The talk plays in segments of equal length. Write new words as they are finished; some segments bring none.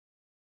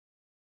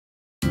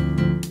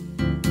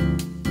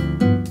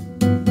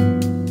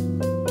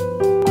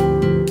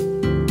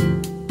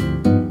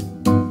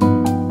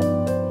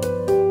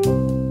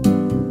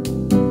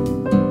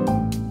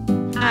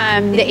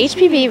The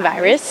HPV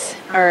virus,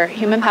 or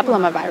human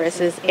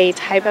papillomavirus, is a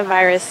type of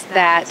virus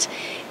that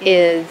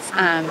is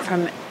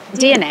from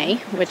DNA,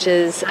 which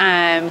is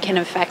can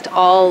affect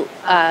all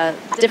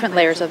different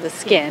layers of the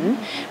skin,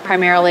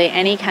 primarily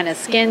any kind of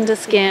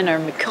skin-to-skin or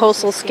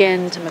mucosal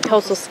skin to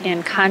mucosal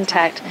skin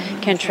contact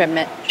can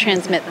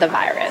transmit the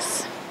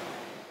virus.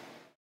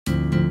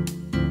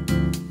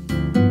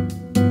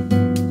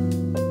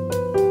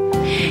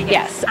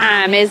 Yes,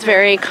 it's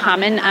very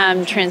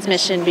common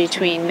transmission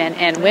between men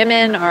and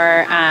women,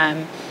 or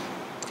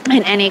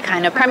in any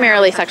kind of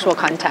primarily sexual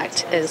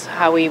contact is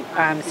how we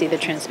see the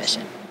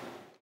transmission.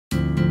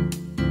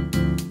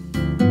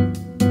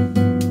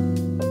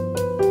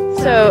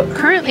 So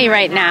currently,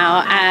 right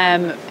now,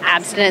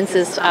 abstinence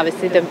is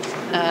obviously the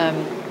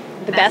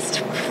best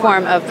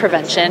form of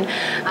prevention.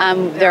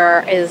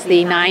 There is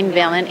the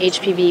 9-valent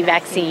HPV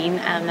vaccine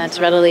that's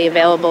readily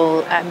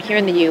available here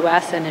in the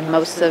U.S. and in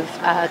most of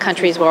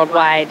countries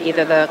worldwide,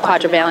 either the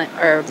quadrivalent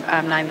or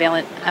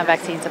 9-valent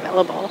vaccines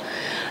available,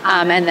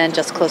 and then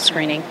just close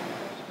screening.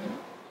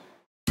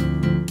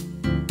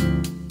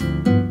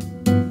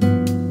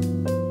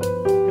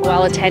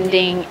 While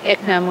attending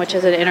ICNIM, which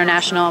is an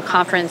international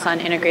conference on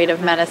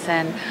integrative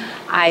medicine,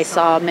 I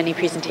saw many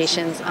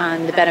presentations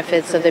on the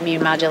benefits of the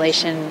immune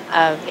modulation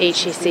of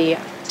AHCC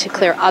to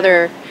clear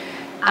other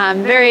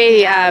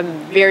very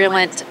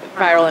virulent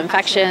viral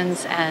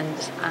infections, and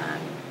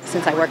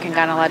since I work in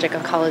gynecologic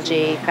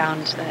oncology,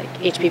 found that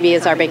HPV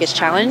is our biggest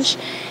challenge.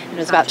 It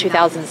was about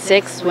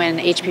 2006 when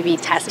HPV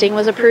testing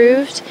was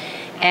approved,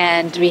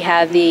 and we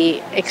had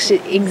the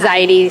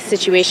anxiety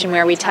situation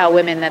where we tell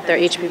women that they're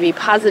HPV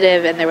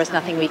positive and there was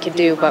nothing we could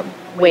do but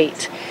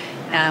wait.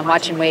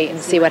 Watch and wait and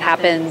see what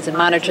happens and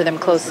monitor them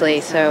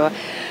closely. So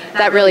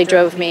that really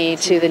drove me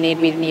to the need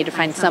we need to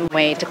find some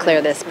way to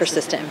clear this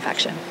persistent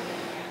infection.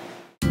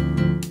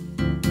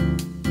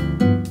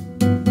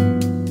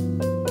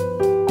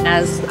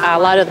 As a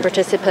lot of the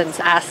participants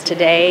asked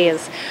today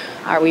is,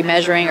 are we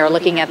measuring or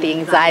looking at the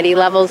anxiety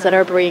levels that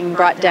are being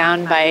brought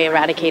down by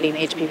eradicating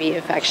HPV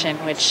infection,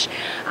 which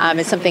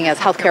is something as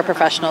healthcare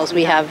professionals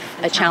we have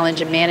a challenge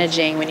in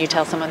managing. When you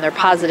tell someone they're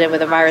positive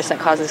with a virus that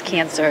causes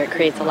cancer, it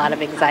creates a lot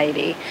of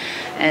anxiety.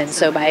 And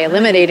so by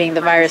eliminating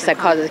the virus that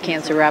causes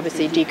cancer, we're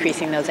obviously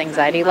decreasing those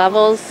anxiety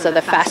levels. So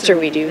the faster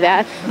we do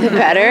that, the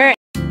better.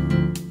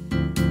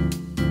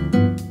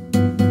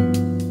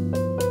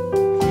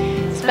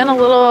 It's been a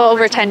little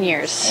over 10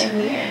 years. 10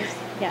 years.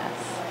 Yes.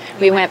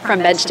 We went from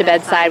bench to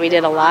bedside. We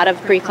did a lot of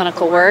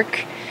preclinical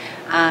work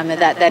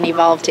that then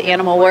evolved to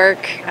animal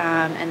work,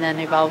 and then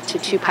evolved to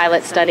 2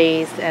 pilot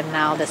studies, and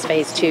now this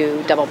phase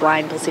 2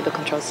 double-blind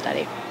placebo-controlled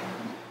study.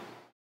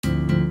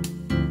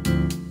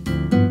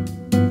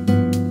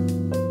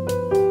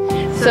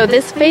 So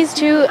this phase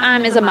 2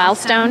 is a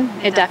milestone.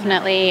 It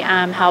definitely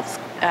helps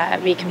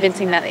be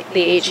convincing that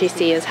the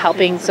AHCC is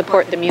helping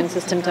support the immune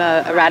system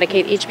to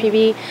eradicate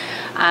HPV,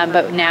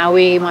 but now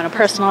we want to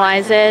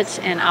personalize it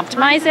and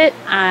optimize it,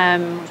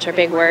 which are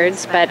big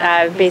words, but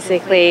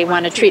basically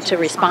want to treat to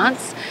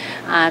response.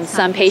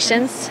 Some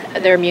patients,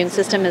 their immune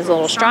system is a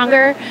little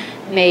stronger,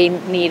 may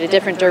need a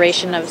different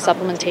duration of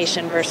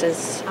supplementation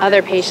versus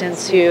other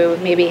patients who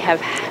maybe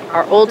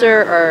are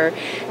older or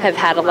have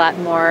had a lot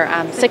more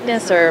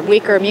sickness or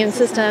weaker immune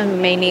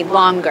system, may need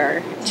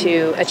longer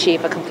to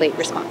achieve a complete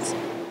response.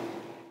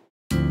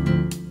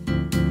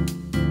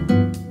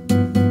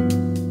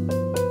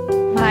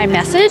 My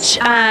message?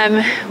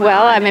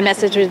 My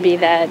message would be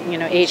that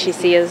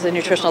AHCC is a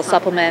nutritional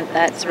supplement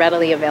that's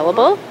readily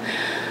available.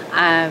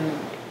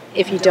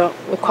 If you don't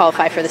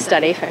qualify for the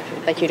study,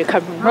 I'd like you to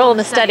come enroll in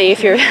the study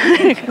if you're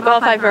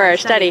qualified for our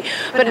study.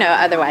 But no,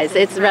 otherwise,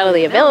 it's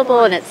readily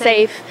available and it's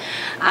safe,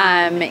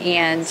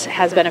 and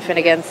has benefit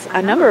against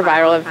a number of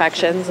viral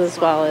infections as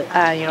well.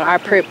 Our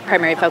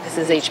primary focus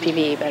is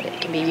HPV, but it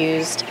can be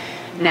used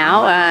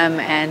now,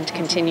 and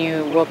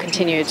we'll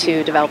continue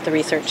to develop the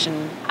research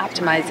and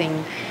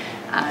optimizing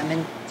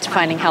and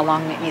finding how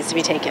long it needs to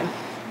be taken.